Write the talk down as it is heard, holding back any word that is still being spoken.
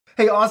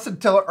Hey, Austin,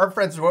 tell our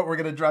friends what we're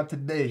going to draw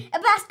today. A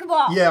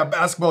basketball. Yeah,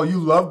 basketball. You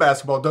love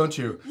basketball, don't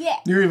you? Yeah.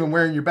 You're even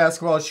wearing your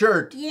basketball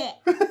shirt. Yeah.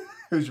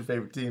 Who's your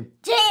favorite team?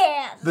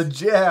 Jazz. The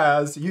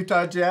Jazz.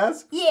 Utah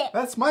Jazz? Yeah.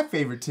 That's my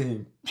favorite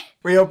team.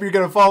 We hope you're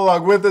going to follow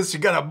along with us. You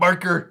got a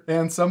marker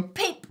and some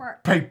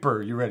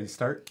Paper. You ready to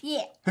start?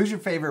 Yeah. Who's your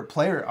favorite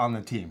player on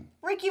the team?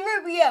 Ricky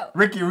Rubio.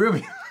 Ricky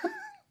Rubio.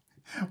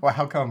 Well,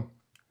 how come?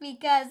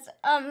 Because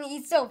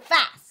he's so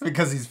fast.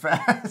 Because he's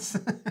fast.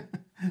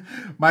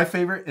 My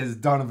favorite is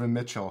Donovan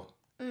Mitchell.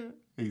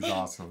 He's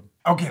awesome.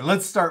 Okay,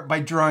 let's start by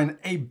drawing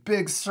a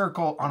big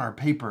circle on our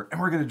paper. And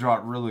we're going to draw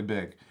it really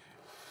big.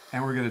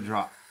 And we're going to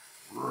draw it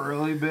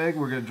really big.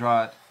 We're going to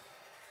draw it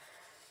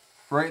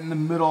right in the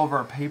middle of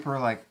our paper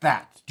like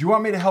that. Do you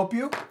want me to help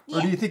you? Yeah.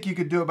 Or do you think you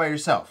could do it by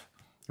yourself?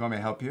 You want me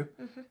to help you?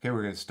 Mm-hmm. Okay,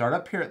 we're going to start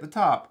up here at the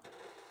top.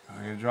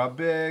 We're going to draw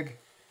big.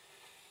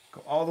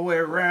 Go all the way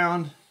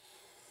around.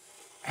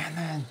 And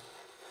then,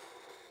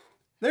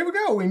 there we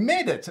go. We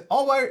made it.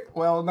 All by,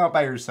 well, not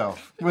by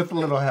yourself. With a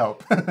little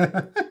help.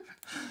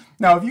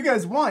 Now, if you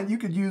guys want, you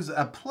could use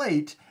a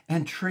plate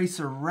and trace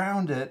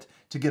around it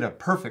to get a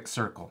perfect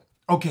circle.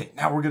 Okay,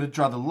 now we're going to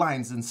draw the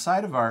lines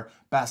inside of our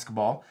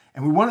basketball.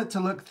 And we want it to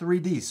look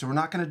 3D. So we're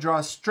not going to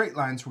draw straight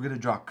lines. We're going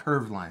to draw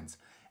curved lines.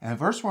 And the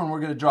first one we're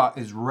going to draw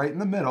is right in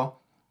the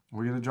middle.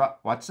 We're going to draw,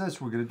 watch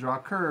this. We're going to draw a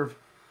curve.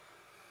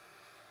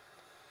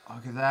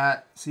 Look at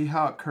that. See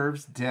how it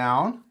curves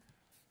down?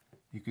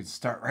 You could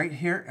start right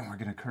here, and we're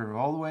going to curve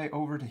all the way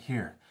over to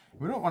here.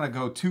 We don't want to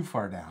go too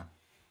far down.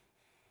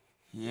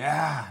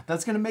 Yeah,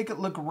 that's going to make it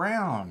look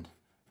round.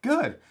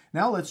 Good.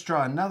 Now let's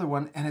draw another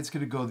one, and it's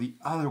going to go the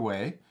other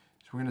way.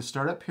 So we're going to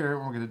start up here,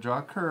 and we're going to draw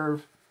a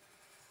curve.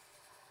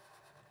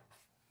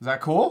 Is that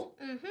cool?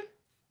 Mm-hmm.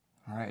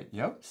 All right,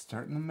 yep.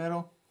 Start in the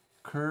middle.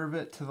 Curve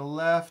it to the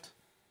left.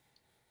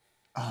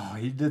 Oh,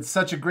 he did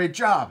such a great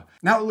job.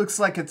 Now it looks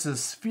like it's a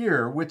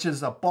sphere, which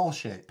is a ball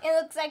shape.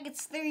 It looks like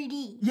it's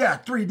 3D. Yeah,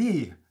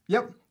 3D.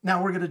 Yep.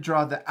 Now we're going to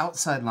draw the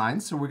outside line.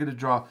 So we're going to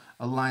draw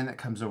a line that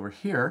comes over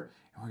here.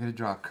 And we're going to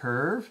draw a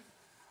curve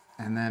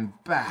and then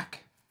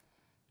back.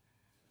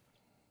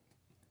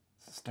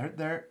 Start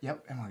there.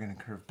 Yep. And we're going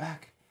to curve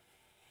back.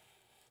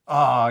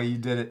 Oh, you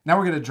did it. Now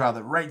we're going to draw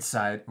the right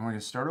side. And we're going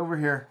to start over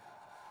here.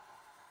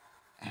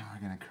 And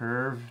we're going to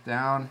curve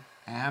down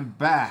and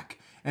back.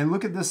 And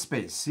look at this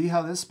space. See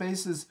how this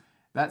space is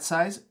that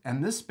size?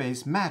 And this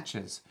space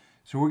matches.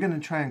 So we're going to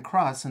try and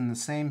cross in the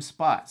same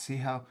spot. See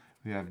how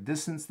we have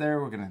distance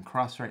there? We're going to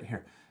cross right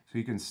here. So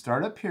you can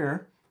start up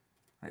here,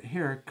 right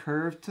here,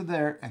 curve to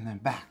there, and then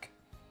back.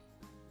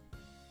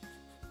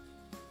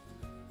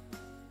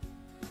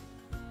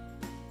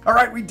 All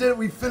right, we did it.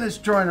 We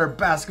finished drawing our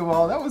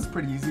basketball. That was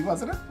pretty easy,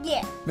 wasn't it?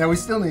 Yeah. Now we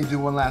still need to do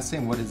one last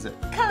thing. What is it?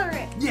 Color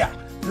it. Yeah.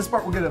 This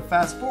part we're going to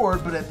fast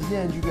forward, but at the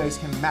end you guys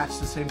can match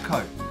the same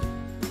color.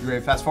 You ready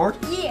to fast forward?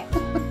 Yeah.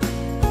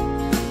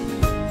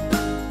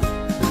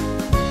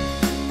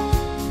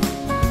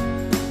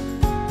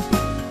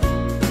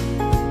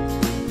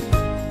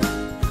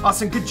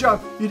 Austin, good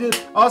job. You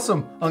did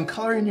awesome on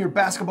coloring your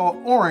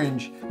basketball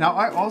orange. Now,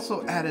 I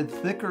also added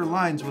thicker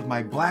lines with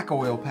my black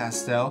oil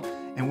pastel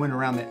and went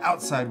around the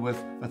outside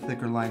with a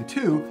thicker line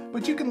too,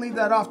 but you can leave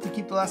that off to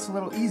keep the last a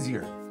little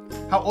easier.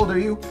 How old are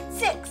you?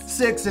 6.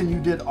 6, and you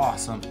did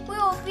awesome. We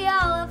hope you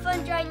had a lot of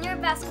fun drawing your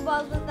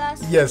basketballs with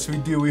us. Yes, we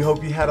do. We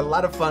hope you had a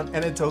lot of fun,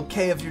 and it's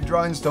okay if your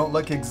drawings don't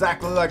look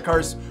exactly like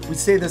ours. We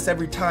say this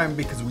every time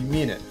because we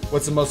mean it.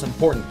 What's the most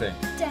important thing?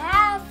 To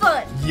have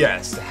fun.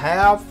 Yes, to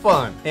have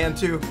fun. And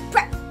to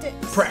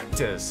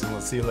practice. And we'll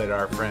see you later,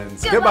 our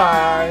friends.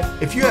 Goodbye.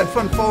 If you had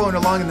fun following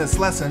along in this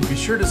lesson, be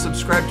sure to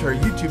subscribe to our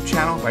YouTube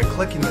channel by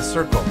clicking the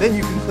circle. Then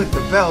you can click the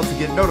bell to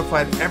get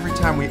notified every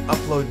time we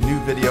upload new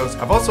videos.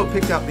 I've also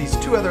picked out these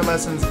 2 other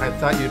lessons I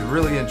thought you'd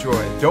really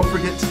enjoy. Don't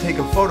forget to take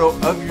a photo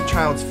of your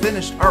child's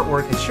finished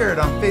artwork and share it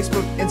on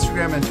Facebook,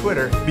 Instagram, and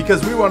Twitter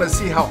because we want to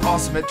see how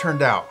awesome it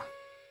turned out.